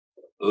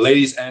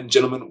Ladies and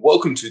gentlemen,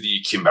 welcome to the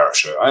Kim Barrett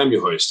Show. I am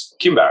your host,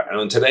 Kim Barrett, and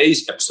on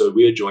today's episode,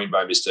 we are joined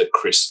by Mr.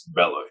 Chris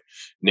Bello.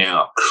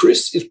 Now,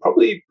 Chris is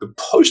probably the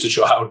poster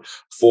child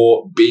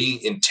for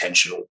being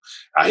intentional.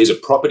 He's a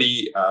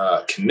property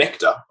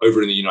connector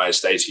over in the United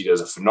States. He does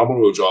a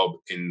phenomenal job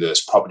in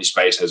this property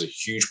space, has a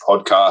huge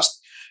podcast,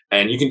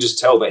 and you can just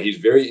tell that he's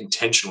very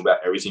intentional about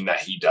everything that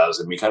he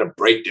does. And we kind of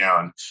break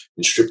down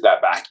and strip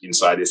that back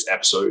inside this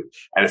episode.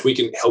 And if we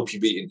can help you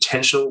be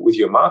intentional with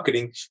your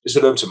marketing, just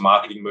head over to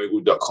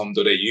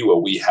marketingmogul.com.au where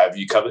we have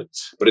you covered.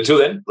 But until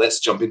then, let's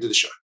jump into the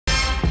show.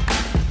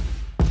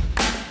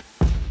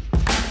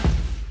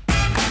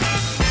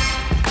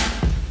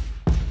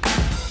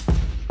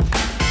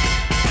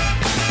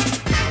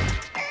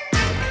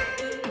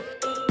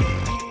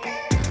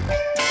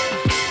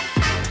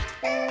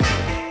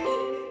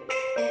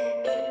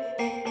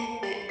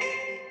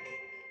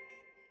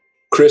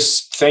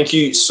 Chris, thank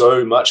you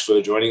so much for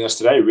joining us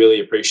today. Really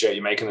appreciate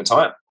you making the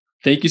time.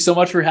 Thank you so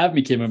much for having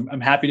me, Kim.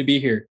 I'm happy to be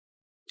here.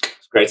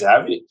 It's great to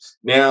have you.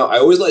 Now, I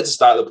always like to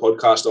start the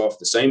podcast off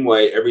the same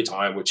way every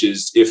time, which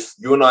is if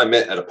you and I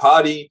met at a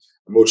party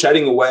and we're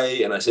chatting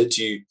away and I said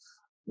to you,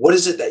 what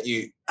is it that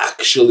you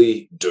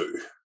actually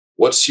do?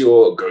 What's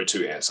your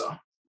go-to answer?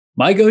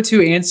 My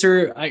go-to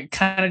answer, I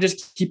kind of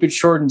just keep it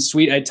short and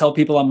sweet. I tell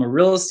people I'm a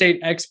real estate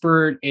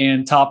expert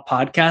and top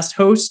podcast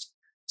host.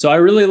 So I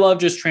really love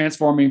just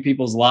transforming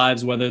people's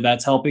lives, whether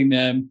that's helping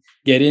them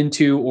get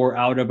into or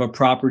out of a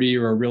property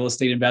or a real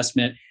estate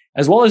investment,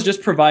 as well as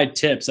just provide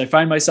tips. I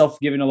find myself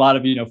giving a lot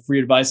of, free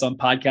advice on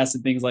podcasts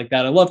and things like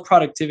that. I love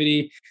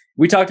productivity.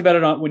 We talked about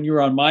it when you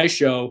were on my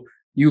show.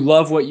 You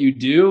love what you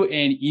do.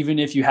 And even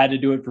if you had to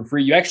do it for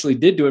free, you actually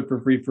did do it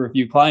for free for a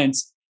few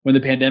clients when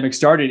the pandemic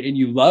started and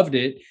you loved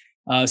it.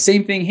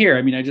 Same thing here.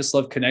 I mean, I just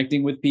love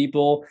connecting with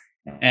people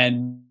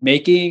and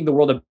making the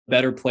world a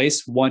better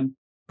place, one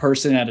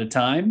person at a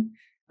time,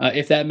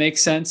 if that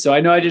makes sense. So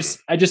I know I just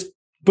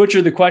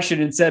butchered the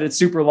question and said it's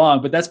super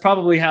long, but that's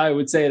probably how I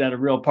would say it at a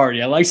real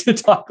party. I like to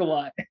talk a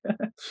lot.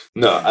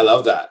 No, I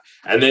love that.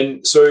 And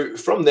then, so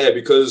from there,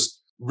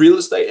 because real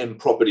estate and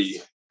property,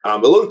 a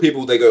lot of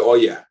people, they go, oh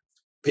yeah,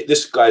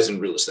 this guy's in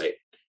real estate.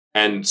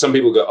 And some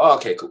people go, oh,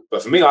 okay, cool.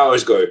 But for me, I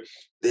always go,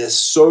 there's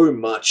so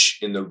much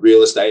in the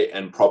real estate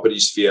and property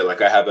sphere. Like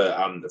I have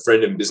a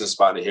friend and business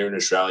partner here in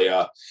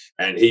Australia,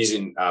 and he's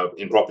in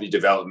property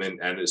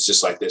development. And it's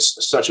just like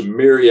there's such a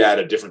myriad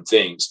of different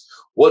things.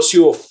 What's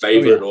your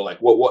favorite, or like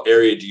what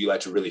area do you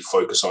like to really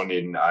focus on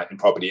in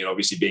property? And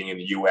obviously being in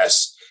the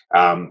US,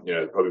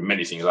 probably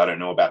many things I don't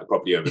know about the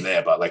property over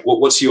there. But like,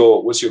 what's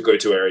your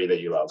go-to area that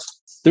you love?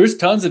 There's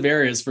tons of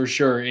areas for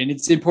sure. And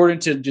it's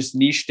important to just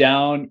niche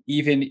down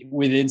even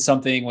within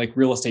something like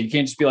real estate. You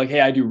can't just be like,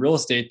 hey, I do real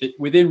estate.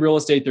 Within real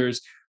estate,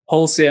 there's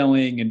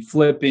wholesaling and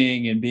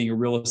flipping and being a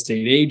real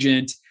estate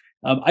agent.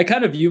 I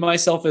kind of view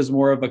myself as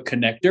more of a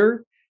connector.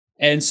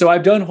 And so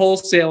I've done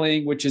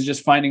wholesaling, which is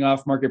just finding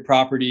off-market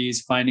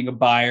properties, finding a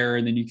buyer,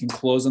 and then you can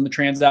close on the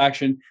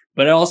transaction.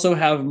 But I also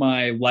have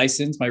my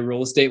license, my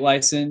real estate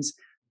license.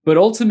 But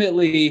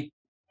ultimately,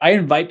 I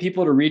invite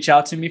people to reach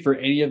out to me for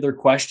any of their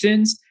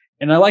questions.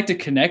 And I like to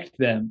connect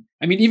them.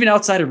 I mean, even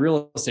outside of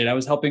real estate, I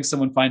was helping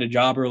someone find a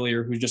job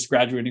earlier who's just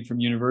graduating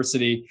from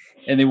university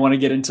and they want to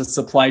get into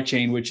supply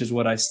chain, which is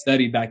what I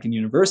studied back in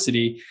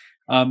university.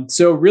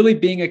 So really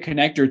being a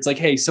connector, it's like,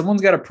 hey,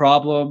 someone's got a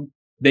problem.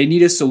 They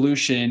need a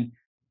solution.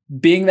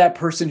 Being that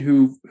person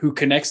who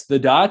connects the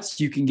dots,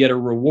 you can get a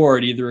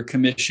reward, either a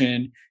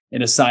commission,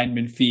 an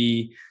assignment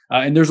fee.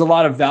 And there's a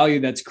lot of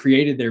value that's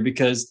created there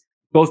because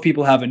both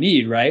people have a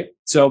need, right?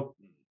 So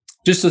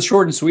just the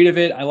short and sweet of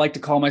it, I like to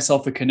call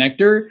myself a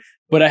connector,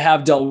 but I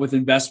have dealt with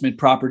investment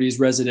properties,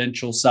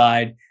 residential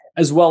side,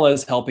 as well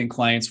as helping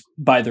clients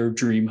buy their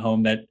dream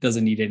home that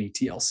doesn't need any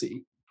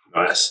TLC.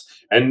 Nice.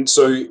 And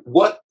so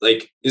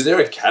is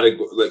there a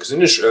category, because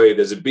in Australia,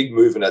 there's a big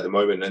movement at the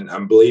moment, and I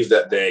believe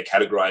that they're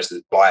categorized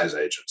as buyer's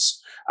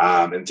agents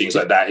and things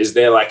like that. Is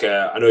there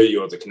I know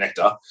you're the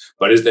connector,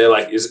 but is there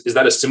is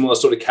that a similar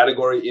sort of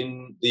category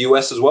in the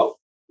US as well?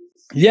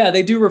 Yeah,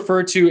 they do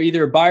refer to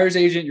either a buyer's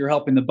agent, you're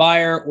helping the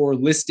buyer, or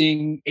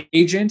listing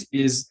agent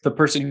is the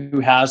person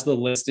who has the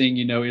listing,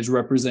 is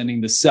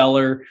representing the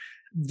seller.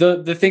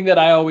 The thing that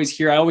I always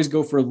hear, I always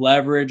go for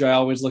leverage. I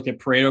always look at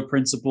Pareto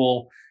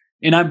principle,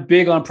 and I'm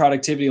big on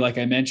productivity, like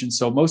I mentioned.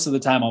 So most of the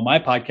time on my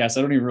podcast,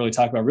 I don't even really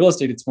talk about real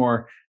estate. It's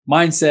more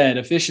mindset,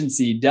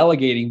 efficiency,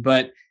 delegating.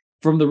 But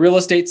from the real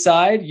estate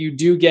side, you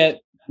do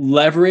get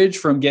leverage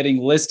from getting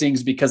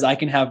listings because I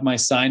can have my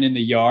sign in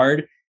the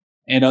yard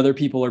and other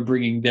people are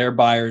bringing their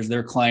buyers,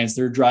 their clients.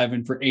 They're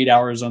driving for 8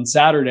 hours on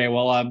Saturday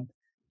while I'm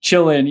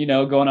chilling,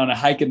 going on a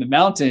hike in the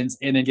mountains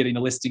and then getting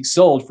the listing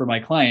sold for my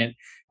client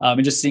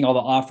and just seeing all the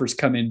offers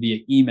come in via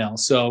email.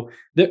 So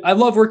I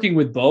love working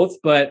with both,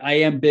 but I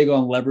am big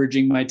on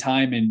leveraging my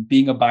time and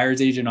being a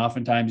buyer's agent.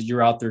 Oftentimes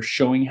you're out there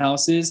showing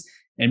houses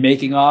and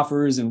making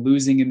offers and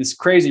losing in this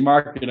crazy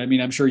market. I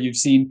mean, I'm sure you've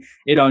seen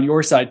it on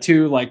your side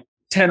too, like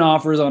 10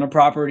 offers on a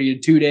property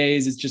in 2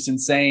 days. It's just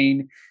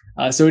insane.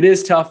 So it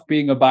is tough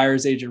being a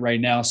buyer's agent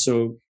right now.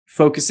 So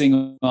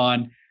focusing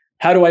on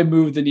how do I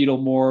move the needle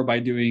more by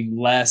doing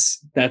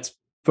less? That's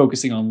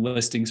focusing on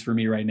listings for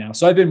me right now.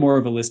 So I've been more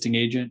of a listing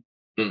agent.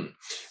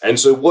 And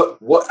so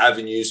what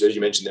avenues, as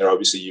you mentioned there,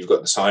 obviously you've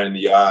got the sign in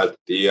the yard,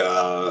 the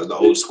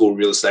old school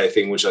real estate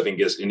thing, which I think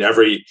is in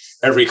every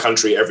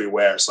country,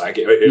 everywhere. It's like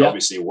it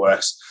obviously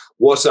works.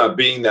 What's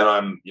being that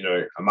I'm,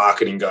 a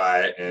marketing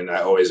guy and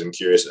I always am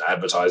curious in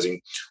advertising,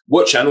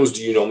 what channels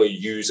do you normally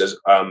use as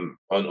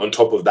on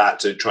top of that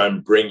to try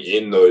and bring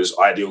in those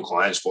ideal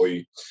clients for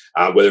you,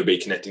 whether it be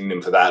connecting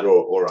them for that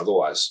or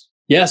otherwise?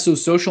 Yeah. So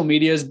social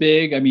media is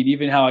big. I mean,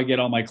 even how I get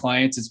all my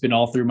clients, it's been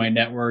all through my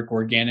network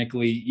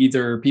organically,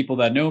 either people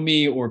that know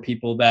me or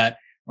people that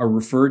are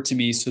referred to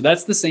me. So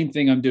that's the same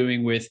thing I'm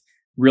doing with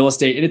real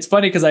estate. And it's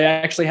funny because I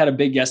actually had a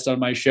big guest on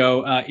my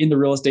show in the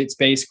real estate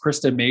space,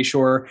 Krista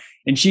Mayshore,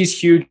 and she's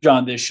huge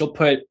on this. She'll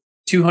put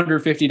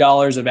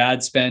 $250 of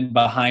ad spend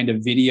behind a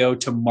video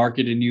to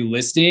market a new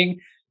listing,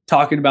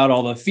 talking about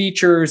all the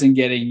features and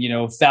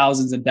getting,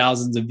 thousands and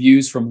thousands of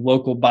views from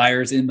local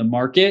buyers in the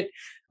market.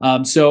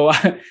 So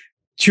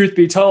truth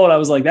be told, I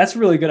was like, that's a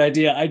really good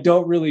idea. I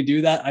don't really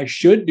do that. I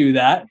should do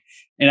that.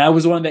 And I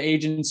was one of the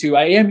agents who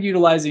I am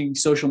utilizing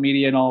social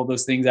media and all of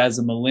those things as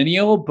a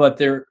millennial, but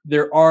there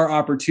are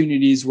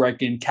opportunities where I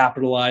can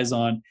capitalize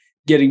on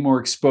getting more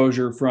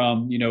exposure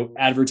from,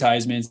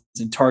 advertisements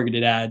and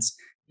targeted ads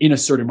in a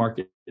certain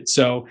market.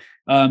 So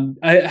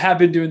I have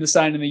been doing the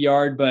sign in the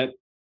yard, but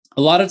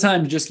a lot of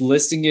times just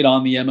listing it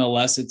on the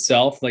MLS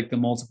itself, like the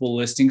multiple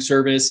listing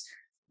service,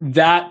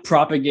 that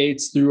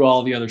propagates through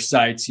all the other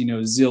sites,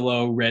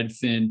 Zillow,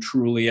 Redfin,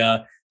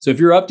 Trulia. So if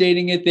you're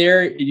updating it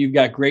there, you've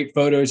got great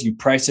photos, you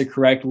price it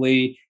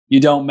correctly, you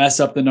don't mess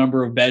up the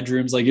number of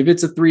bedrooms. Like if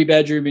it's a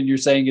 3-bedroom and you're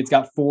saying it's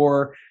got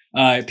 4,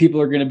 people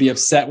are going to be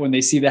upset when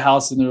they see the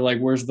house and they're like,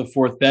 where's the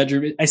 4th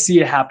bedroom? I see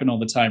it happen all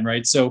the time,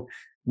 right? So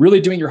really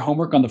doing your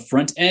homework on the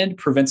front end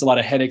prevents a lot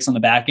of headaches on the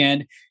back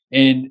end.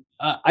 And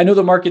I know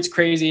the market's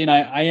crazy and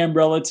I am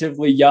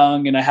relatively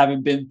young and I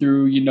haven't been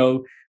through,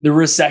 the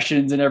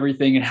recessions and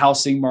everything and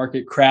housing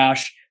market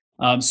crash.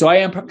 So I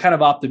am kind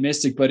of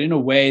optimistic, but in a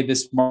way,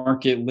 this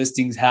market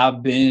listings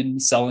have been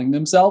selling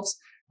themselves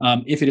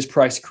if it is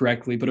priced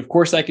correctly. But of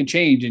course, that can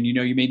change. And,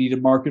 you may need to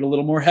market a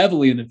little more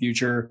heavily in the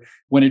future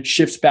when it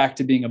shifts back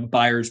to being a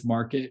buyer's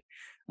market.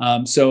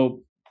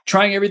 So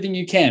trying everything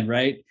you can,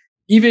 right?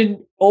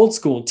 Even old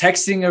school,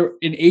 texting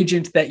an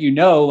agent that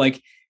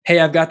like, hey,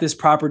 I've got this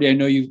property. I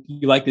know you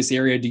like this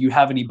area. Do you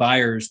have any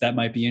buyers that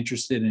might be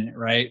interested in it,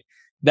 right?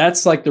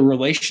 That's like the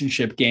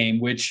relationship game,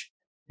 which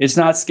it's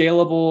not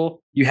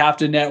scalable. You have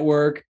to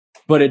network,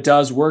 but it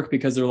does work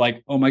because they're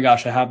like, oh my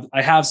gosh,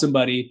 I have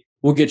somebody,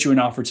 we'll get you an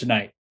offer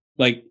tonight.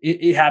 Like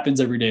it happens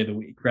every day of the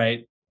week,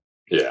 right?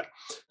 Yeah,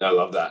 I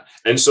love that.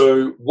 And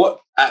so what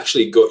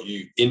actually got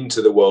you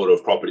into the world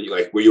of property?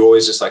 Like, were you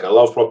always just like, I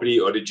love property?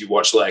 Or did you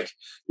watch were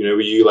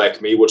you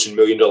like me watching $1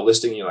 Million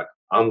Listing? You're like,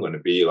 I'm going to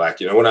be like,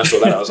 when I saw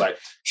that, I was like,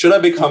 should I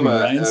become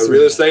a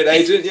real estate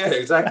agent? Yeah,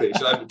 exactly.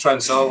 Should I try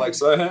and sell like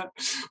so?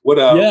 What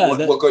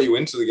got you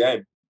into the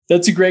game?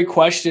 That's a great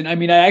question. I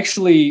mean, I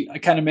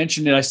kind of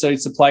mentioned it. I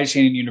studied supply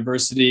chain in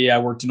university. I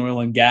worked in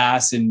oil and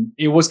gas, and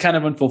it was kind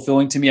of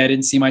unfulfilling to me. I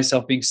didn't see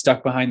myself being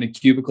stuck behind the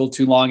cubicle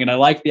too long. And I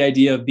like the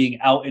idea of being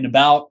out and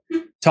about,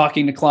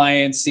 talking to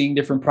clients, seeing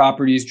different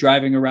properties,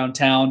 driving around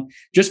town,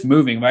 just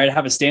moving, right? I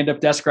have a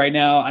stand-up desk right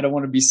now. I don't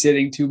want to be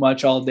sitting too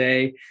much all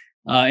day.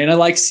 And I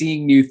like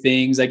seeing new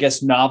things. I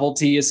guess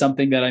novelty is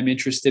something that I'm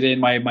interested in.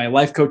 My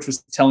life coach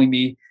was telling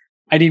me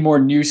I need more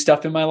new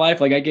stuff in my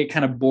life. Like I get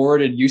kind of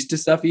bored and used to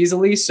stuff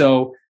easily.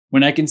 So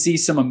when I can see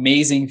some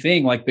amazing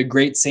thing like the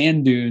Great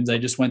Sand Dunes, I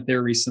just went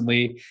there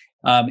recently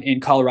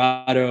in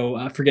Colorado.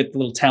 I forget the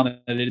little town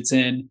that it's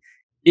in.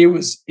 It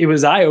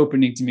was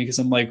eye-opening to me because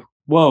I'm like,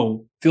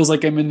 whoa, feels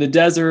like I'm in the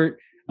desert.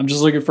 I'm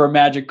just looking for a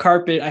magic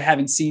carpet. I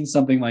haven't seen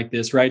something like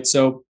this, right?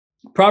 So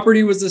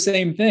property was the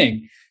same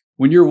thing.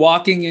 When you're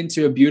walking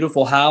into a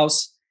beautiful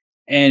house,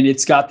 and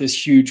it's got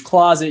this huge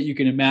closet, you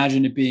can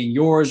imagine it being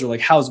yours, or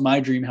like, how's my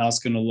dream house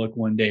going to look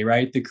one day,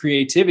 right? The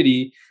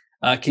creativity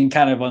can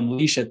kind of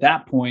unleash at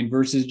that point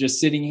versus just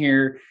sitting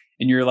here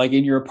and you're like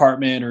in your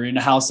apartment or in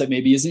a house that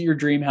maybe isn't your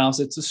dream house.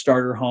 It's a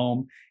starter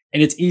home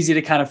and it's easy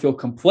to kind of feel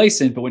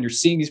complacent. But when you're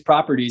seeing these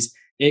properties,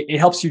 it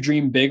helps you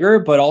dream bigger,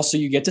 but also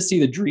you get to see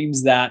the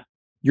dreams that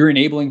you're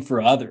enabling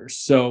for others.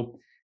 So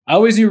I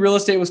always knew real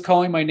estate was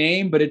calling my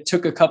name, but it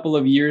took a couple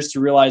of years to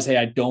realize, hey,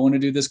 I don't want to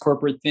do this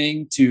corporate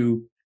thing,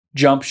 to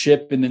jump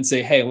ship and then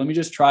say, hey, let me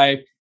just try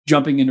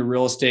jumping into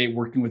real estate,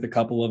 working with a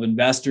couple of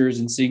investors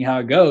and seeing how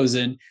it goes.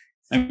 And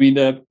I mean,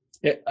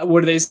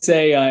 what do they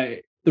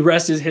say? The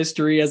rest is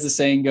history, as the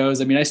saying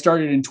goes. I mean, I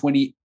started in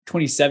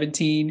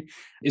 2017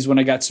 is when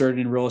I got started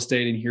in real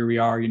estate. And here we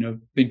are,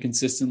 been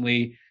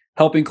consistently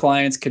helping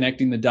clients,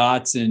 connecting the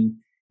dots and,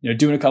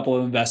 doing a couple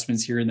of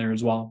investments here and there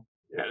as well.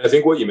 Yeah, I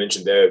think what you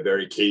mentioned there,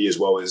 very key as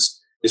well,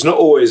 is it's not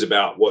always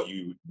about what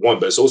you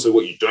want, but it's also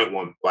what you don't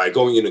want. By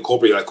going into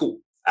corporate, you're like, cool,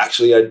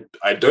 actually,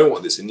 I don't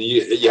want this. And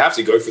you have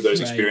to go through those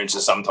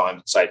experiences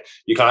sometimes. It's like,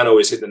 you can't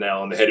always hit the nail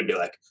on the head and be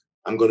like,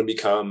 I'm going to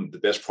become the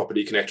best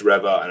property connector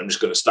ever, and I'm just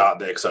going to start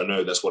there because I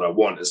know that's what I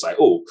want. It's like,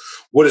 oh,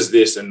 what is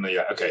this? And like,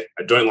 okay,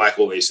 I don't like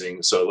all these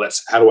things. So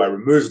how do I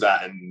remove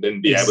that and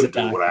then be able to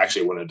do what I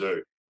actually want to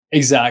do?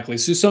 Exactly.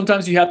 So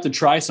sometimes you have to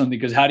try something,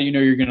 because how do you know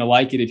you're going to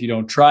like it if you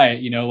don't try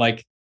it?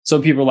 Like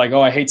some people are like,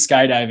 oh, I hate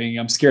skydiving,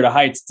 I'm scared of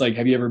heights. It's like,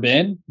 have you ever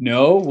been?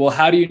 No. Well,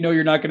 how do you know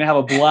you're not going to have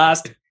a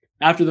blast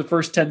after the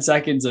first 10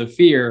 seconds of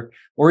fear?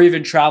 Or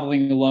even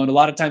traveling alone. A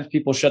lot of times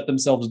people shut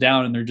themselves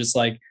down and they're just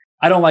like,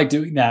 I don't like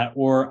doing that,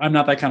 or I'm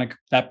not that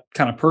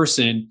kind of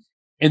person.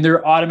 And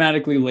they're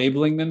automatically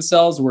labeling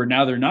themselves where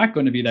now they're not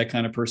going to be that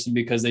kind of person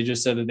because they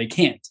just said that they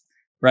can't.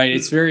 Right.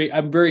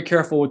 I'm very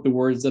careful with the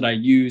words that I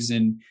use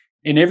in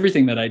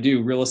everything that I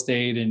do, real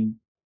estate and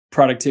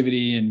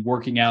productivity and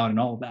working out and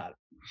all of that.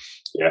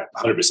 Yeah,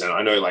 100%.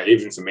 I know, like,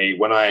 even for me,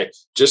 when I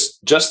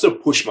just to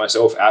push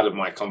myself out of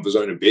my comfort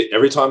zone a bit,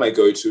 every time I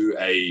go to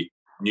a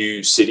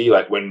new city,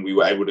 like when we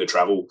were able to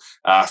travel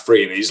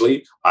free and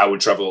easily, I would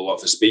travel a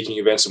lot for speaking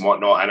events and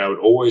whatnot. And I would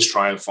always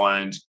try and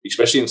find,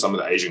 especially in some of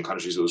the Asian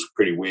countries, it was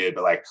pretty weird,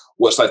 but like,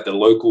 what's like the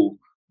local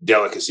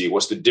delicacy?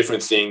 What's the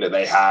different thing that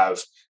they have?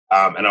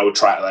 And I would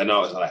try it. I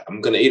know, like, I'm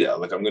going to eat it.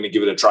 Like, I'm going to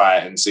give it a try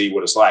and see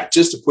what it's like,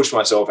 just to push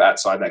myself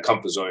outside that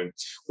comfort zone.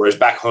 Whereas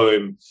back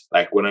home,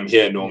 like when I'm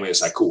here, normally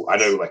it's like, cool. I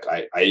know, like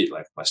I eat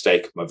like my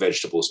steak, my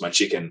vegetables, my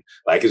chicken,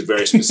 like it's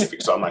very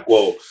specific. So I'm like,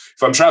 well,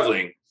 if I'm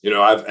traveling,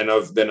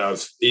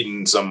 I've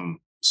eaten some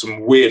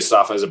weird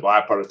stuff as a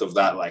byproduct of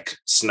that, like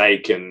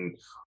snake and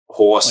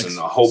horse, like, and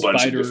a whole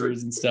bunch of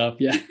different and stuff.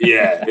 Yeah.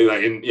 Yeah.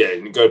 Like,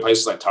 you go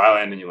places like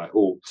Thailand and you're like,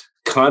 oh,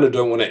 kind of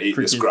don't want to eat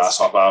this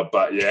grasshopper,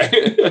 but yeah.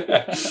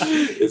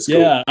 It's cool.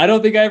 Yeah. I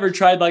don't think I ever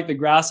tried like the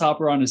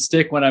grasshopper on a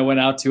stick when I went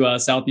out to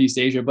Southeast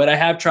Asia, but I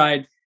have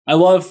tried. I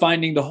love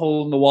finding the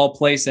hole in the wall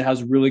place that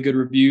has really good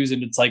reviews,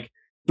 and it's like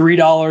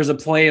 $3 a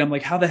plate. I'm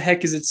like, how the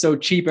heck is it so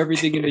cheap?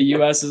 Everything in the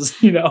US is,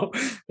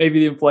 maybe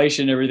the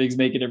inflation, everything's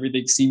making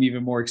everything seem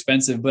even more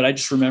expensive. But I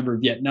just remember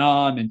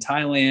Vietnam and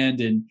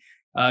Thailand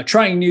and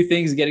trying new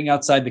things, getting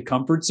outside the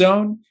comfort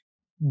zone.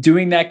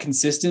 Doing that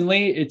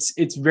consistently,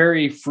 it's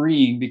very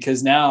freeing,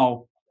 because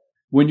now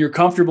when you're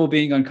comfortable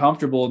being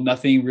uncomfortable,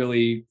 nothing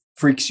really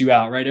freaks you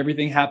out, right?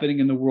 Everything happening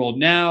in the world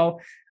now,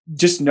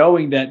 just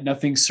knowing that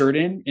nothing's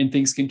certain and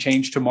things can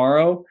change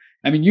tomorrow.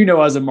 I mean,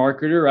 as a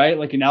marketer, right?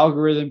 Like an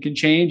algorithm can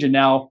change, and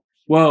now,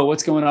 whoa,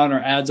 what's going on?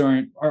 Our ads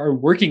aren't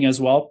working as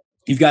well.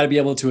 You've got to be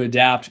able to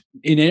adapt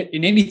in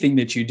anything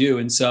that you do.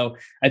 And so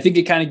I think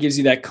it kind of gives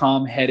you that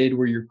calm headed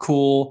where you're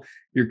cool.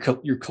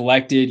 You're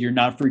collected. You're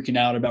not freaking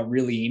out about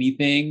really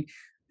anything.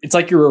 It's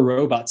like you're a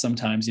robot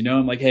sometimes,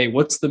 I'm like, hey,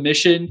 what's the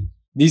mission?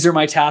 These are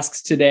my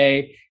tasks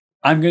today.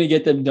 I'm going to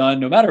get them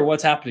done no matter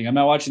what's happening. I'm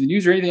not watching the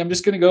news or anything. I'm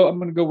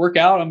going to go work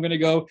out. I'm going to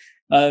go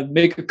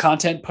make a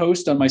content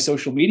post on my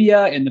social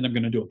media. And then I'm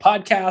going to do a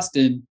podcast.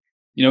 And,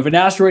 if an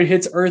asteroid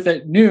hits Earth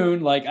at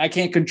noon, like, I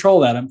can't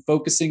control that. I'm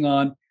focusing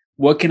on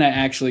what can I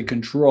actually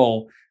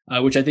control,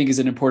 which I think is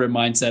an important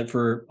mindset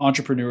for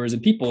entrepreneurs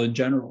and people in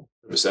general.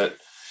 100%.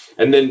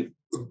 And then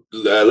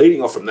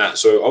leading off from that,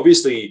 so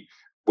obviously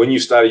when you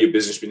started your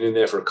business, been in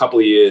there for a couple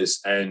of years,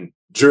 and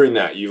during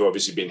that you've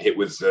obviously been hit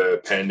with the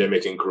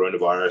pandemic and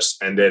coronavirus,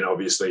 and then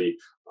obviously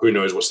who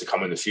knows what's to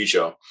come in the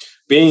future.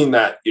 Being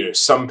that,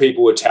 some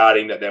people are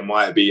touting that there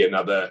might be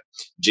another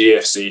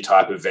GFC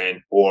type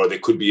event, or there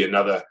could be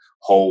another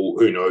whole,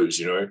 who knows,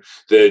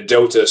 the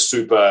Delta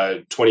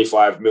super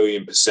 25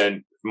 million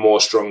 %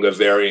 more stronger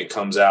variant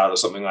comes out or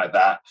something like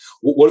that.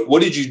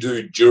 What did you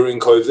do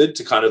during COVID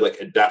to kind of like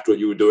adapt what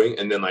you were doing?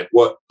 And then like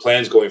what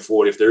plans going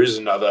forward if there is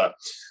another,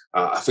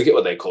 I forget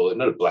what they call it,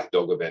 not a black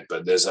dog event,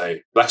 but there's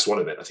a black swan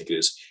event, I think it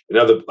is.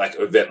 Another like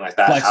event like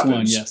that black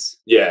happens. Swan, yes.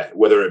 Yeah,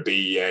 whether it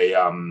be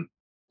a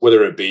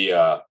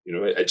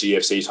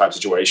GFC type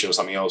situation or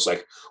something else,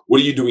 like what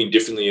are you doing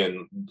differently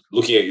and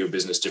looking at your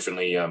business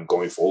differently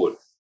going forward?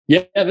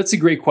 Yeah, that's a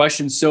great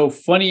question. So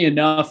funny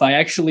enough, I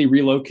actually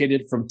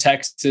relocated from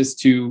Texas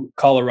to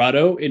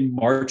Colorado in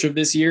March of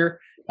this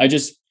year.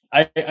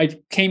 I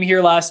came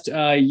here last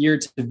year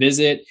to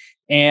visit,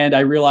 and I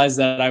realized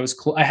that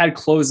I had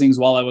closings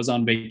while I was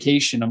on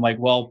vacation. I'm like,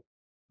 well,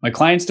 my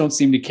clients don't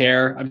seem to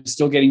care. I'm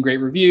still getting great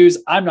reviews.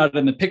 I'm not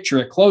in the picture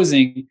at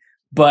closing,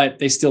 but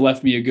they still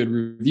left me a good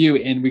review,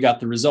 and we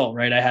got the result,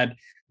 right? I had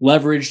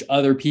leveraged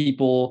other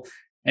people.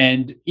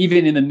 And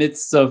even in the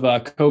midst of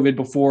COVID,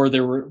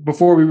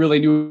 before we really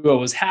knew what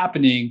was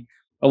happening,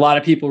 a lot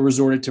of people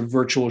resorted to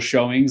virtual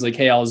showings. Like,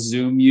 hey, I'll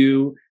Zoom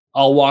you.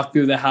 I'll walk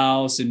through the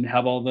house and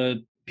have all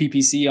the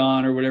PPC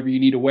on or whatever you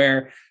need to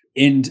wear,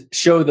 and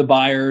show the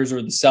buyers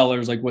or the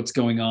sellers like what's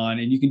going on.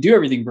 And you can do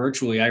everything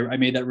virtually. I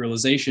made that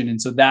realization.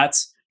 And so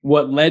that's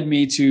what led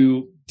me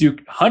to do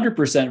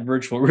 100%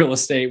 virtual real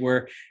estate,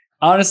 where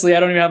honestly, I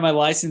don't even have my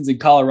license in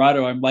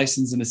Colorado. I'm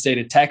licensed in the state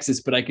of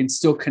Texas, but I can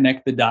still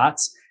connect the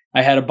dots.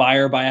 I had a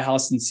buyer buy a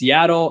house in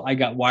Seattle. I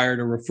got wired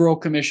a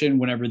referral commission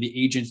whenever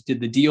the agents did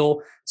the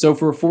deal. So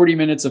for 40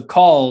 minutes of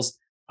calls,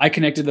 I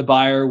connected the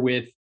buyer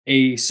with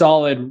a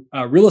solid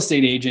real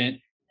estate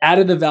agent,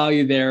 added the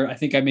value there. I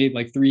think I made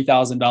like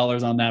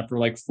 $3,000 on that for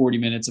like 40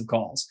 minutes of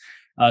calls.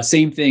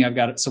 Same thing. I've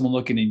got someone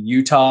looking in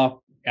Utah.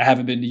 I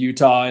haven't been to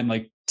Utah in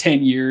like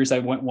 10 years. I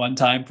went one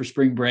time for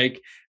spring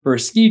break for a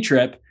ski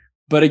trip.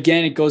 But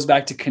again, it goes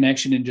back to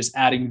connection and just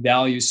adding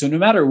value. So no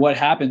matter what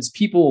happens,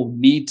 people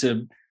need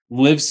to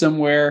live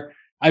somewhere.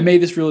 I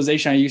made this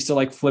realization. I used to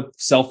like flip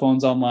cell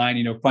phones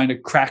online, find a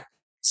cracked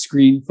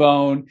screen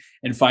phone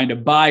and find a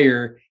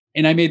buyer.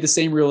 And I made the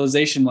same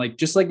realization, like,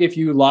 just like if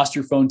you lost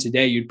your phone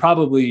today, you'd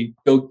probably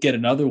go get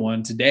another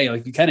one today.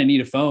 Like, you kind of need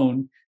a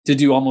phone to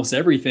do almost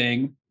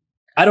everything.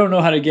 I don't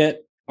know how to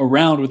get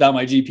around without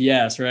my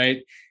GPS,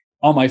 right?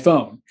 On my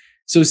phone.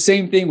 So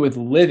same thing with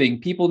living.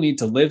 People need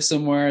to live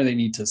somewhere. They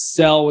need to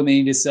sell when they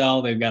need to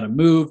sell. They've got to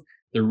move.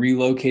 They're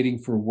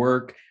relocating for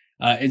work.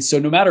 And so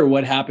no matter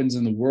what happens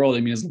in the world,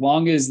 I mean, as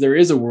long as there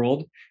is a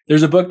world,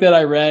 there's a book that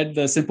I read,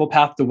 The Simple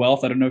Path to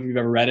Wealth. I don't know if you've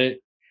ever read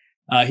it.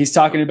 He's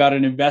talking about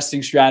an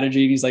investing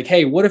strategy. And he's like,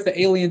 hey, what if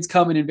the aliens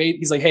come and invade?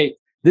 He's like, hey,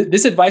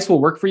 this advice will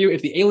work for you.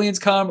 If the aliens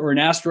come or an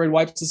asteroid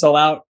wipes us all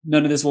out,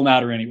 none of this will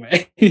matter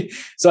anyway.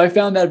 So I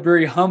found that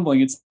very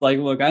humbling. It's like,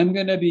 look, I'm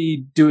going to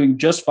be doing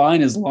just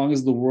fine as long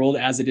as the world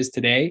as it is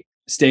today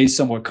stays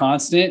somewhat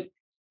constant.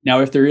 Now,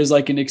 if there is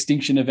like an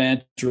extinction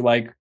event, or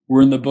like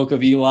we're in the Book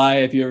of Eli,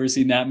 if you've ever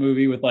seen that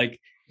movie with like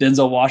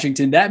Denzel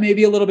Washington, that may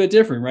be a little bit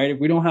different, right? If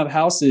we don't have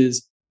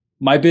houses,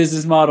 my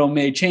business model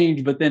may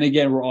change, but then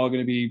again, we're all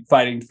going to be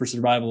fighting for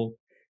survival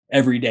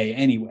every day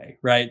anyway,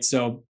 right?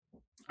 So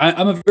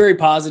I'm a very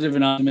positive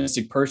and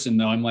optimistic person,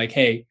 though. I'm like,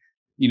 hey,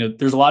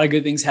 there's a lot of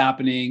good things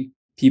happening.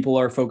 People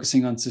are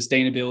focusing on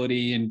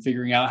sustainability and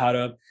figuring out how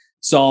to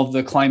solve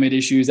the climate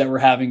issues that we're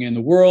having in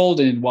the world.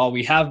 And while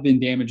we have been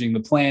damaging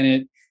the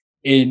planet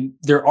and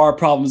there are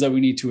problems that we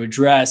need to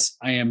address,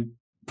 I am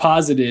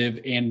positive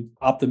and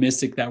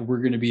optimistic that we're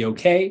going to be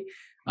okay.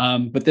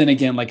 But then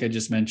again, like I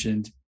just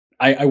mentioned,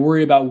 I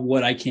worry about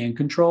what I can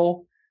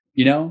control.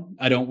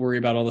 I don't worry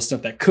about all the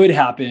stuff that could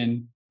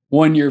happen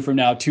 1 year from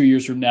now, 2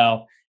 years from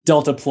now,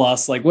 Delta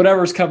plus, like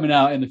whatever's coming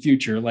out in the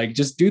future. Like,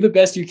 just do the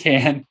best you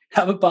can,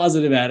 have a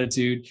positive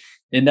attitude.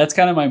 And that's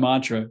kind of my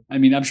mantra. I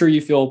mean, I'm sure you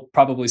feel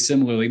probably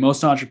similarly.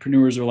 Most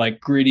entrepreneurs are like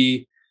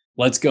gritty,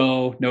 let's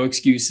go, no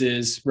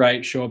excuses,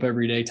 right? Show up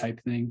every day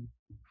type thing.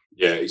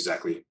 Yeah,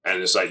 exactly. And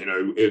it's like,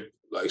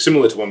 like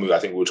similar to when I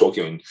think we were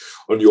talking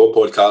on your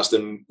podcast,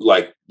 and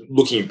like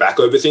looking back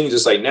over things,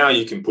 it's like now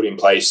you can put in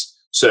place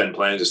certain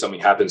plans if something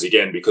happens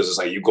again, because it's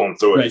like you've gone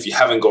through it. Right. If you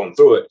haven't gone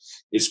through it,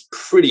 it's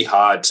pretty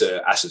hard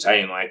to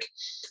ascertain. Like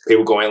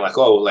people going like,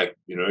 oh, like,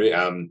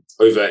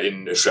 over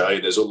in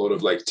Australia, there's a lot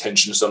of like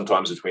tension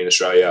sometimes between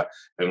Australia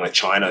and like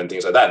China and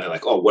things like that. And they're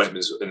like, oh, what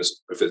happens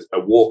if a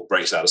war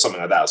breaks out or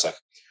something like that? It's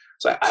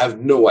like, I have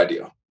no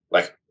idea.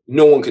 Like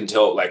no one can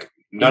tell. Like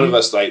none of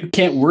us like, you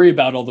can't worry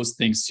about all those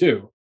things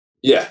too.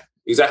 Yeah,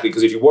 exactly.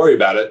 Because if you worry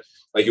about it,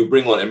 like you'll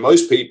bring on, and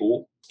most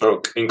people, I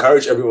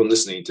encourage everyone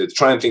listening to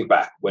try and think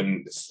back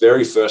when the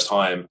very first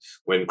time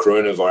when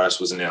coronavirus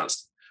was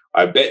announced.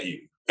 I bet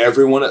you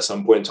everyone at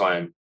some point in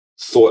time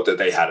thought that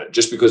they had it,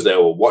 just because they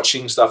were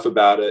watching stuff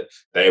about it,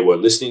 they were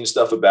listening to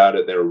stuff about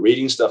it, they were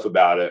reading stuff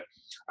about it.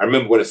 I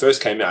remember when it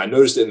first came out, I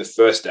noticed it in the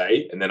first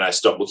day, and then I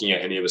stopped looking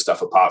at any of the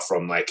stuff apart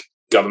from like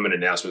government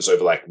announcements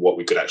over like what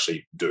we could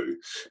actually do.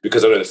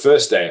 Because I know the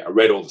first day I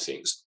read all the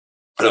things,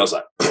 and I was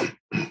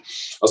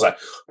like,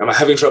 am I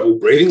having trouble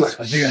breathing? Like,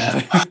 I think I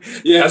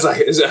have. Yeah, I was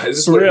like, is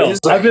this for real?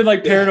 Like, I've been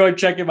like paranoid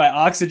checking my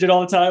oxygen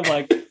all the time.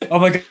 Like, oh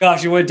my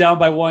gosh, it went down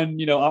by one,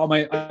 on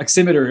my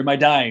oximeter. Am I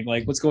dying?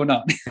 Like, what's going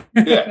on?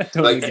 Yeah,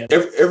 totally like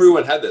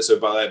everyone had that. So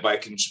by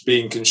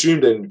being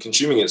consumed and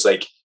consuming it, it's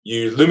like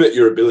you limit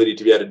your ability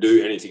to be able to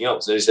do anything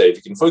else. And as you say, if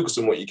you can focus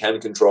on what you can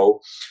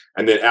control,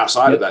 and then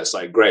outside of that, it's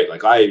like, great.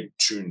 Like I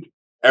tuned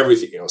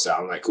everything else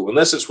out. I'm like, cool.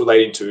 Unless it's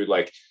relating to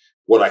like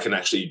what I can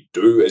actually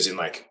do, as in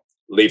like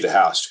leave the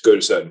house, go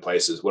to certain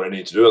places, what I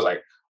need to do is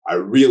like, I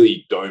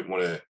really don't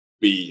want to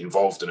be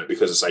involved in it,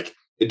 because it's like,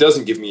 it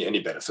doesn't give me any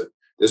benefit.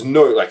 There's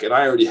no like, and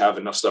I already have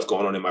enough stuff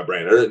going on in my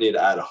brain. I don't need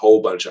to add a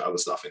whole bunch of other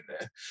stuff in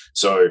there.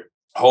 So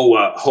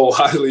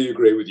wholeheartedly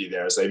agree with you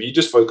there. So if you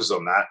just focus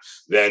on that,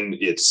 then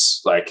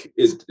it's like,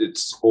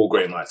 it's all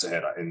green lights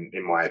ahead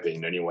in my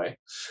opinion anyway.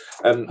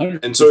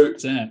 And so,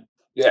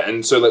 yeah.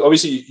 And so like,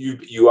 obviously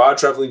you are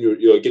traveling,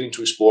 you're getting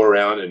to explore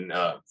around and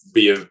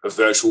be a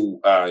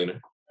virtual,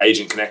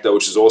 agent connector,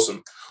 which is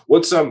awesome.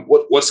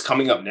 What's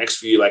coming up next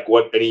for you? Like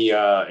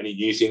any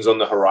new things on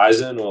the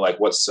horizon, or like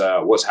what's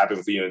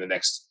happening for you in the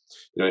next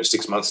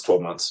 6 months,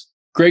 12 months?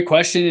 Great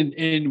question.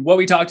 And what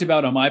we talked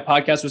about on my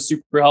podcast was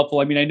super helpful.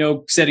 I mean, I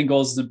know setting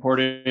goals is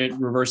important,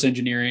 reverse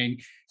engineering,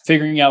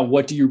 figuring out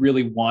what do you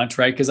really want,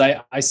 right? Because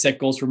I set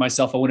goals for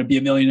myself. I want to be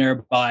a millionaire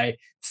by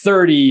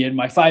 30, and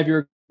my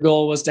 5-year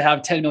goal was to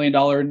have $10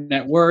 million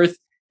net worth.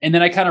 And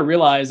then I kind of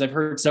realized, I've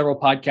heard several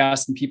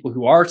podcasts and people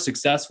who are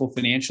successful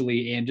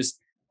financially and just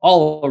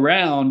all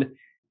around,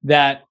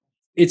 that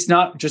it's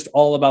not just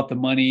all about the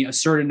money. A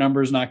certain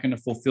number is not going to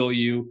fulfill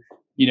you.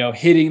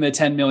 Hitting the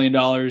 $10 million,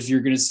 you're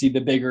going to see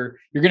you're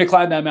going to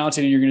climb that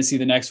mountain and you're going to see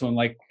the next one.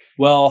 Like,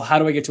 well, how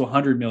do I get to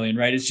 100 million?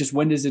 Right. It's just,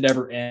 when does it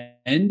ever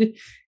end?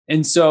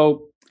 And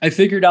so I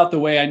figured out the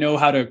way. I know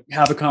how to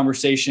have a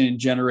conversation and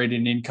generate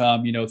an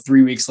income.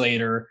 3 weeks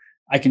later,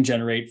 I can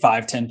generate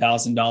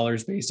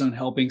 $5,000-$10,000 based on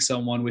helping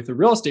someone with a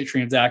real estate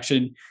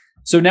transaction.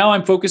 So now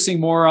I'm focusing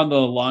more on the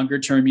longer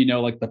term,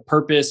 like the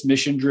purpose,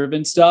 mission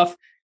driven stuff.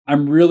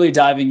 I'm really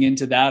diving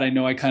into that. I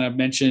know I kind of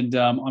mentioned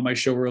on my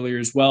show earlier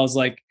as well,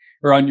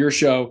 or on your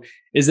show,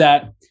 is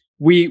that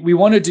we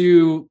want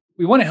to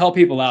help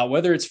people out,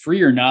 whether it's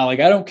free or not.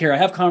 Like, I don't care. I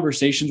have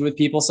conversations with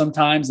people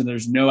sometimes and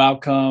there's no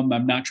outcome.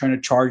 I'm not trying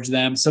to charge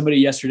them. Somebody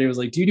yesterday was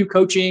like, do you do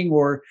coaching,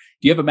 or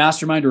do you have a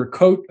mastermind or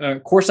a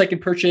course I can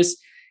purchase?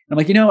 And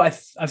I'm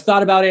like, I've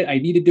thought about it. I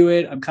need to do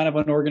it. I'm kind of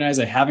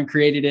unorganized. I haven't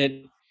created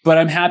it, but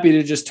I'm happy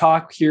to just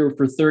talk here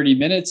for 30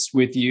 minutes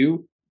with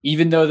you,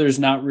 even though there's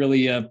not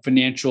really a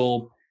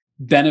financial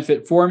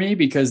benefit for me,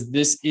 because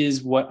this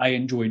is what I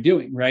enjoy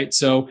doing. Right.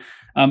 So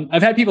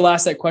I've had people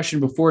ask that question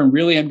before, and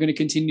really I'm going to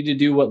continue to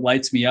do what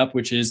lights me up,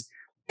 which is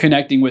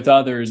connecting with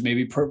others,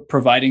 maybe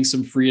providing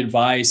some free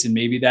advice, and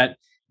maybe that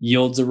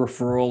yields a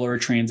referral or a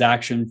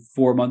transaction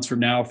 4 months from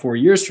now, 4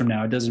 years from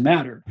now. It doesn't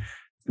matter.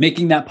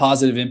 Making that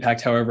positive impact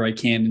however I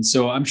can. And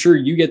so I'm sure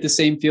you get the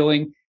same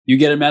feeling. You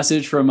get a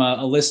message from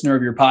a listener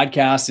of your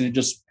podcast and it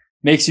just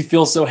makes you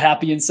feel so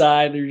happy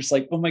inside. You're just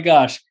like, oh my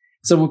gosh,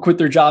 someone quit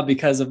their job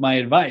because of my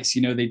advice.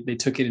 They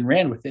took it and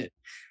ran with it.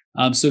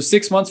 So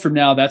 6 months from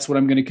now, that's what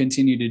I'm going to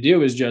continue to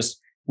do, is just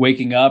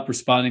waking up,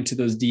 responding to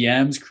those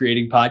DMs,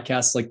 creating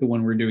podcasts like the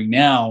one we're doing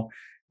now.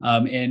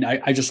 And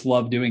I just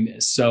love doing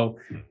this. So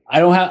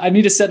I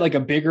need to set like a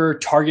bigger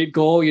target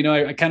goal.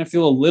 I kind of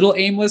feel a little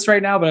aimless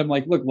right now, but I'm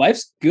like, look,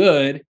 life's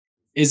good.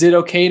 Is it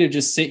okay to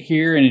just sit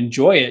here and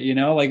enjoy it?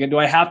 Like, do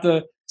I have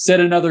to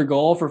set another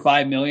goal for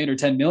 5 million or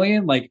 10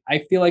 million? Like, I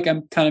feel like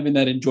I'm kind of in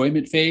that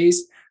enjoyment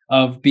phase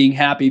of being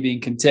happy,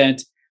 being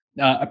content,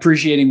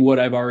 appreciating what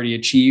I've already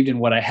achieved and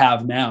what I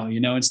have now,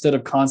 instead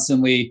of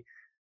constantly,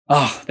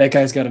 oh, that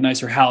guy's got a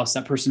nicer house,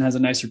 that person has a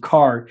nicer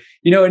car,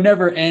 it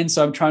never ends.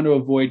 So I'm trying to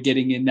avoid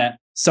getting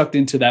sucked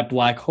into that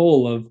black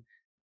hole of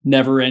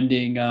never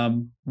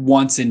ending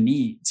wants and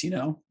needs,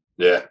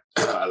 Yeah,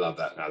 I love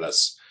that. No,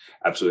 that's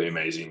absolutely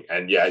amazing.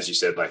 And yeah, as you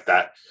said, like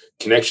that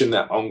connection,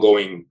 that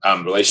ongoing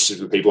relationships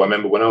with people. I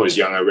remember when I was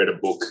young, I read a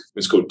book.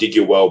 It's called Dig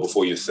Your Well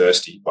Before You're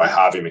Thirsty by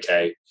Harvey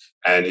McKay.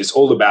 And it's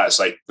all about, it's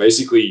like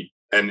basically,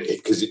 and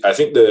because I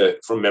think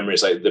from memory,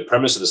 it's like the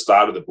premise of the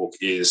start of the book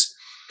is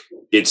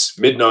it's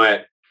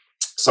midnight.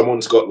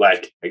 Someone's got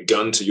like a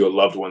gun to your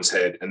loved one's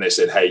head and they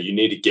said, hey, you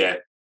need to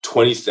get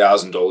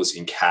 $20,000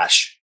 in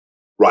cash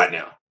right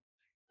now.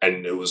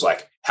 And it was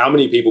like, how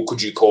many people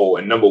could you call?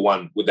 And number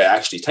one, would they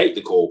actually take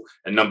the call?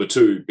 And number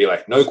two, be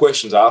like, no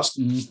questions asked.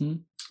 Mm-hmm.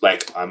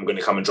 Like, I'm going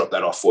to come and drop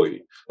that off for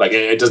you. Like,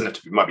 it doesn't have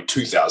to be, it might be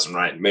 2,000,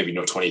 right? Maybe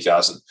not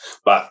 20,000,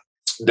 but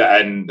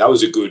that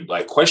was a good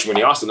like question when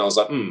he asked it. And I was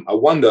like, I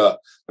wonder,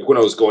 like when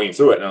I was going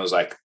through it, and I was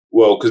like,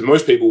 well, because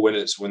most people,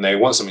 when they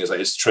want something, it's like,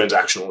 it's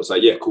transactional. It's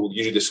like, yeah, cool.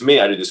 You do this for me,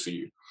 I do this for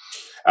you.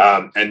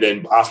 And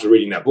then after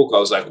reading that book, I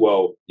was like,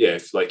 well, yeah,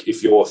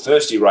 if you're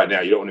thirsty right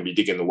now, you don't want to be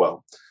digging the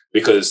well,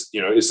 because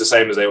it's the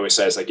same as they always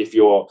say. It's like if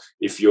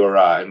you're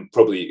and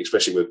probably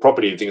especially with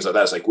property and things like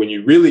that, it's like when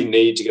you really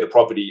need to get a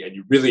property and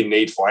you really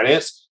need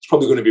finance, it's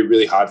probably going to be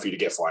really hard for you to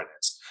get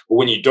finance. But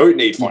when you don't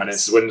need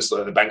finance, when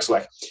the bank's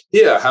like,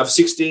 here, have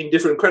 16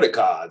 different credit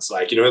cards,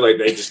 like, like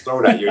they just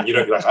throw it at you and you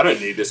don't be like, I don't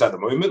need this at the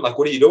moment. Like,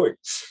 what are you doing?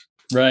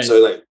 Right.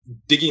 So like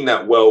digging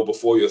that well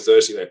before you're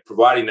thirsty, like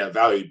providing that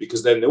value,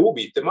 because then there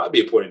might be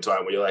a point in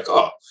time where you're like,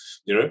 oh,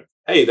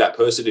 hey, that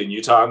person in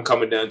Utah, I'm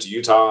coming down to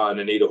Utah and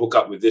I need to hook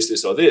up with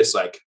this or this.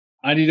 Like,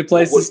 I need a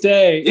place to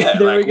stay. Yeah,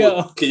 there we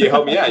go. Can you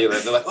help me out?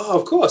 They're like, oh,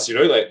 of course.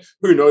 Like,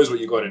 who knows what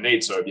you're going to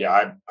need. So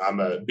yeah, I'm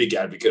a big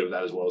advocate of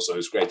that as well. So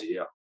it's great to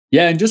hear.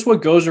 Yeah. And just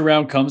what goes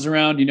around comes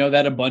around,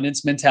 that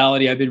abundance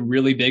mentality. I've been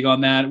really big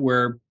on that,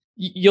 where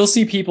you'll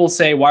see people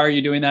say, why are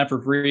you doing that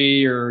for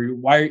free? Or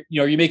why,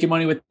 are you making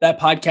money with that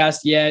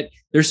podcast yet?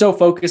 They're so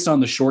focused on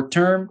the short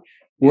term.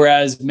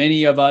 Whereas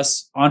many of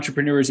us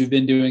entrepreneurs who've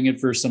been doing it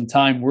for some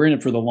time, we're in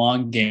it for the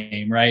long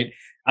game, right?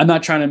 I'm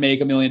not trying to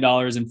make $1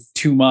 million in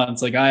 2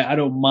 months. Like I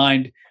don't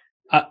mind.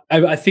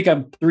 I think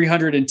I'm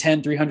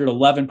 310,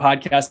 311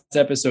 podcast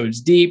episodes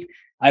deep.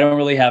 I don't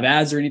really have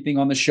ads or anything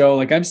on the show.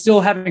 Like I'm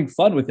still having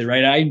fun with it,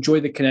 right? I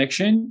enjoy the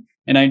connection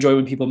and I enjoy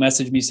when people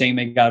message me saying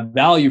they got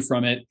value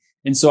from it.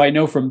 And so I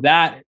know from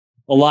that,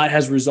 a lot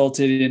has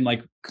resulted in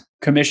like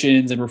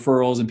commissions and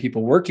referrals and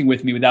people working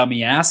with me without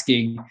me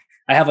asking.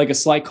 I have like a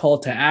slight call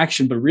to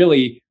action, but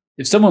really,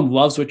 if someone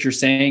loves what you're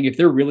saying, if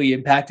they're really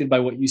impacted by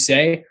what you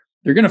say,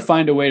 they're going to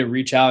find a way to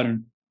reach out,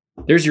 and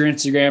there's your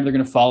Instagram. They're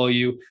going to follow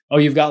you. Oh,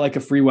 you've got like a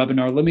free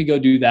webinar. Let me go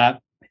do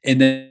that.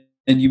 And then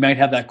you might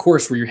have that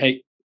course where you're,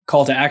 hey,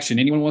 call to action.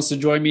 Anyone wants to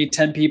join me?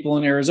 10 people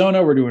in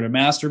Arizona. We're doing a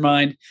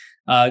mastermind.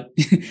 Kind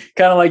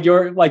of like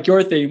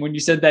your thing when you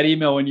sent that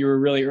email when you were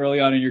really early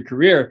on in your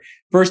career.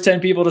 First 10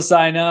 people to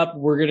sign up.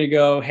 We're going to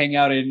go hang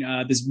out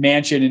in this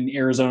mansion in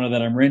Arizona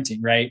that I'm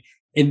renting, right?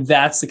 And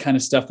that's the kind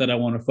of stuff that I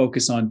want to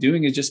focus on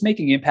doing, is just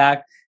making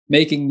impact,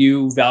 making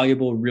new,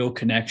 valuable, real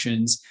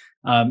connections.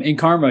 in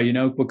karma,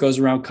 what goes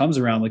around comes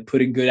around. Like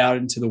putting good out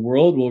into the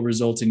world will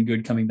result in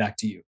good coming back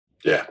to you.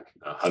 Yeah,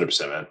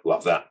 100%, man.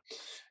 Love that.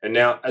 And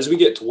now, as we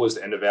get towards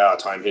the end of our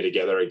time here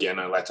together, again,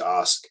 I'd like to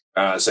ask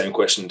same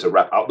question to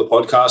wrap up the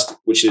podcast,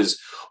 which is,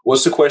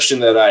 what's the question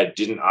that I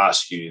didn't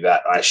ask you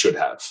that I should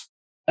have?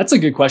 That's a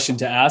good question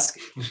to ask.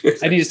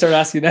 I need to start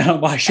asking that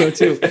on my show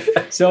too.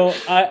 So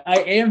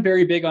I am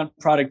very big on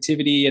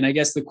productivity. And I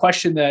guess the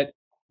question that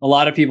a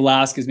lot of people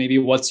ask is maybe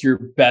what's your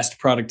best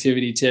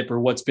productivity tip or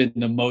what's been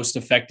the most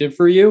effective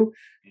for you?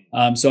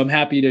 So I'm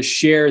happy to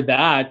share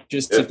that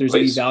just if there's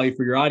any value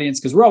for your audience,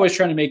 because we're always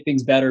trying to make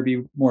things better,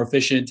 be more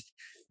efficient,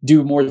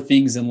 do more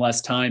things in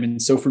less time.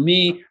 And so for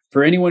me,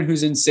 for anyone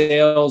who's in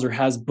sales or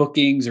has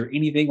bookings or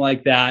anything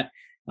like that,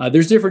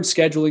 there's different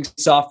scheduling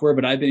software,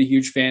 but I've been a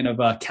huge fan of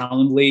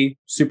Calendly.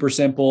 Super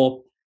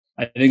simple.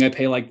 I think I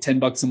pay like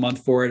 $10 a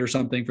month for it or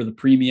something for the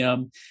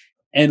premium.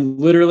 And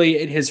literally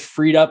it has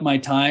freed up my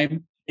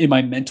time in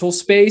my mental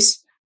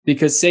space,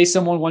 because say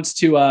someone wants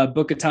to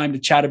book a time to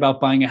chat about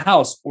buying a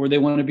house, or they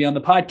want to be on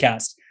the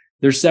podcast.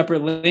 There's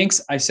separate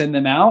links. I send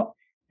them out,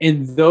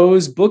 and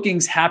those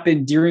bookings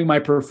happen during my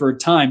preferred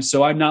time.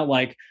 So I'm not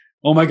like,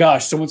 oh my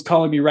gosh, someone's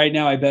calling me right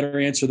now, I better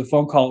answer the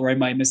phone call or I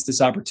might miss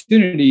this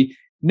opportunity.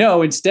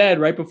 No, instead,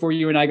 right before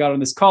you and I got on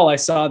this call, I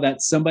saw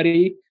that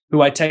somebody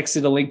who I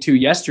texted a link to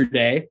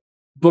yesterday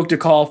booked a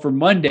call for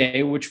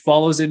Monday, which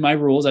follows in my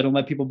rules. I don't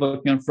let people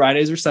book me on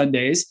Fridays or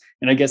Sundays.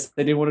 And I guess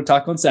they didn't want to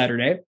talk on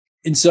Saturday.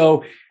 And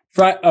so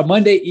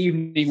Monday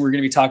evening, we're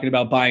going to be talking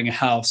about buying a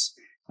house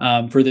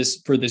for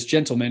this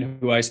gentleman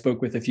who I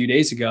spoke with a few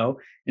days ago.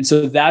 And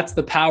so that's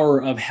the power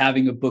of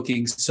having a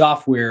booking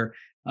software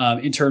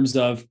in terms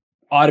of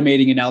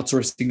automating and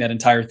outsourcing that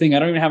entire thing. I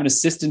don't even have an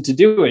assistant to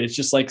do it. It's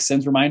just like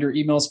sends reminder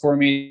emails for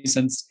me,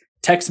 sends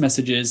text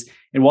messages.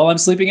 And while I'm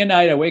sleeping at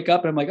night, I wake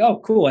up and I'm like, oh,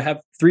 cool. I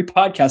have 3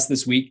 podcasts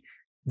this week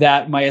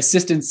that my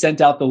assistant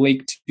sent out the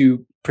link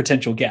to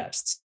potential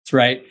guests,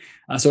 right?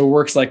 So it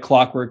works like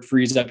clockwork,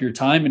 frees up your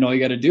time. And all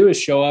you got to do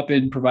is show up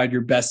and provide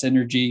your best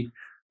energy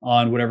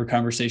on whatever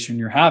conversation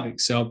you're having.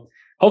 So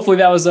hopefully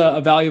that was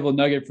a valuable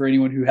nugget for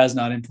anyone who has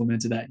not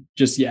implemented that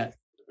just yet.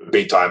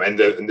 Big time. And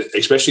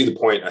especially the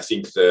point, I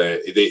think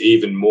the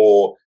even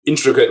more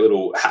intricate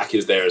little hack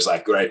is there is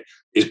like, great,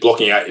 is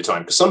blocking out your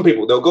time. Because some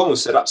people, they'll go and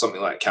set up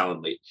something like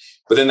Calendly,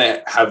 but then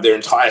they have their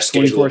entire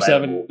schedule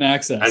 24/7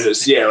 access. And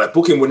it's, like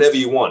booking whenever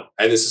you want.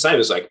 And it's the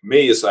same as like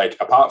me. It's like,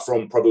 apart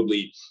from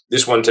probably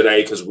this one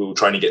today, because we were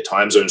trying to get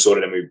time zone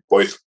sorted and we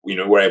both,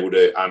 were able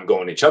to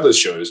go on each other's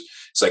shows.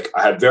 It's like,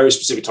 I have very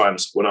specific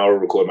times when I'll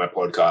record my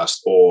podcast,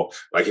 or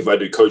like if I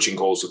do coaching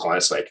calls to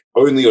clients, like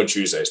only on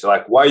Tuesdays. They're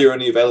like, why are you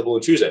only available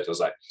on Tuesdays? I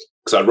was like,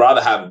 because I'd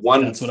rather have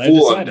one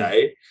full on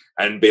day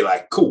and be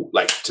like, cool,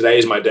 like today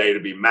is my day to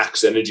be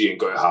max energy and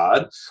go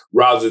hard,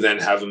 rather than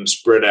have them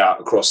spread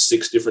out across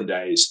 6 different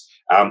days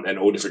and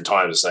all different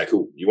times. It's like,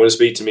 cool, you want to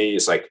speak to me?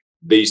 It's like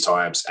these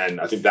times.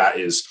 And I think that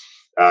is,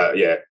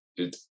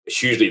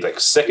 hugely like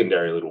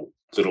secondary little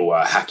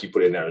hack you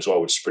put in there as well,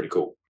 which is pretty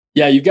cool.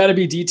 Yeah, you've got to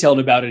be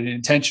detailed about it and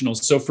intentional.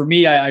 So for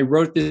me, I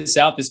wrote this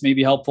out. This may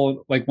be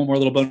helpful. Like one more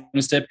little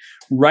bonus tip: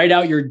 write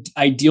out your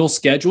ideal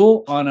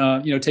schedule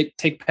on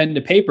take pen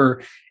to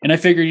paper. And I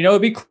figured,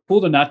 it'd be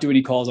cool to not do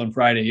any calls on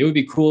Friday. It would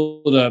be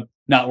cool to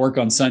not work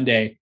on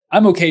Sunday.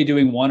 I'm okay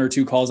doing 1 or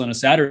 2 calls on a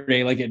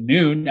Saturday, like at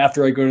noon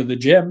after I go to the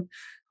gym.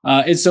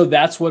 And so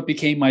that's what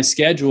became my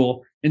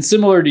schedule. And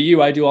similar to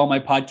you, I do all my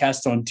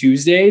podcasts on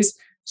Tuesdays.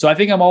 So I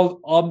think I'm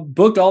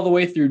booked all the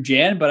way through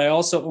Jan, but I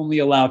also only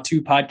allow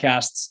 2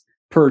 podcasts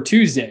per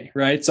Tuesday,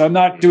 right? So I'm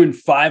not doing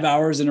 5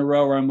 hours in a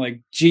row where I'm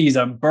like, geez,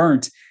 I'm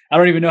burnt. I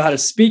don't even know how to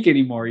speak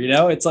anymore.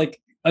 It's like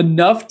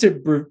enough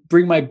to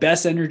bring my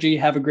best energy,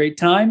 have a great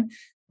time,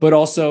 but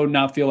also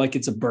not feel like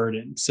it's a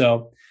burden.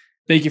 So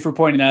thank you for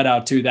pointing that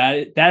out too.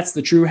 That's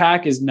the true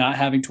hack, is not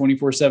having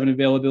 24/7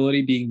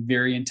 availability, being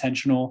very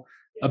intentional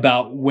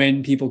about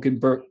when people can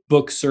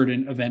book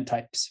certain event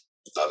types.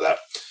 Love that.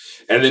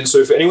 And then,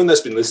 so for anyone that's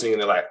been listening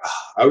and they're like,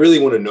 I really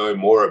want to know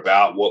more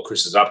about what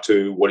Chris is up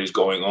to, what he's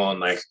going on.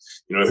 Like,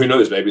 who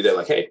knows? Maybe they're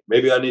like, hey,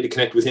 maybe I need to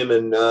connect with him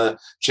and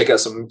check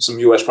out some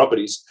US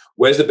properties.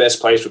 Where's the best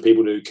place for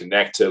people to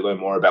connect to learn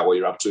more about what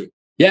you're up to?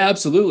 Yeah,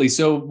 absolutely.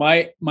 So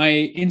my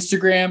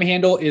Instagram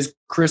handle is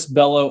Chris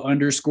Bello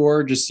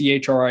 _ just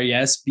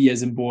CHRIS, B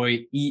as in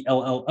boy,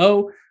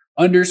 ELLO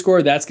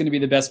 _ That's going to be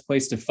the best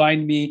place to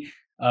find me.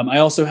 I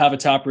also have a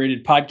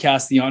top-rated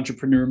podcast, the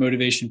Entrepreneur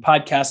Motivation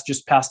Podcast,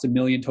 just passed 1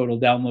 million total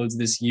downloads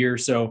this year.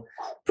 So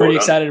pretty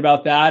excited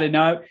about that. And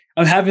now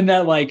I'm having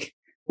that like,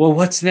 well,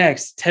 what's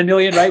next? 10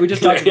 million, right? We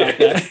just talked about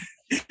that.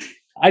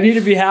 I need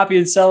to be happy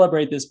and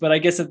celebrate this, but I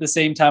guess at the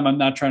same time, I'm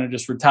not trying to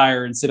just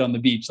retire and sit on the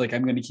beach. Like,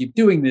 I'm going to keep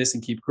doing this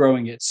and keep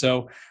growing it.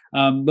 So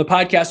the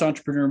podcast,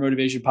 Entrepreneur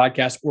Motivation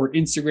Podcast, or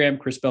Instagram,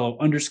 Chris Bello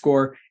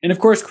 _ and of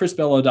course,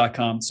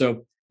 chrisbello.com.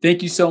 So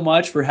thank you so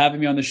much for having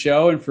me on the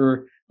show and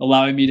for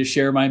allowing me to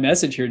share my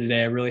message here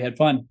today. I really had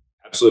fun.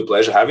 Absolute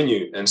pleasure having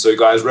you. And so,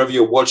 guys, wherever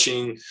you're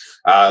watching,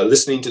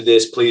 listening to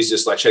this, please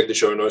just check the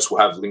show notes. We'll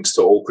have links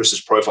to all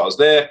Chris's profiles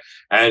there.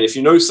 And if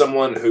you know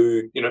someone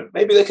who,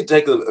 maybe they could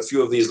take a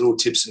few of these little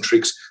tips and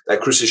tricks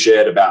that Chris has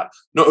shared about,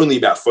 not only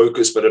about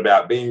focus, but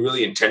about being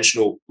really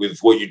intentional with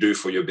what you do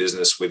for your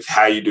business, with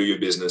how you do your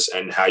business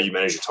and how you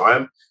manage your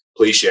time,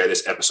 please share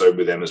this episode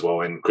with them as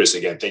well. And Chris,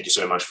 again, thank you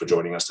so much for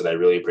joining us today.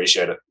 Really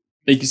appreciate it.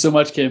 Thank you so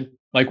much, Kim.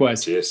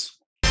 Likewise. Cheers.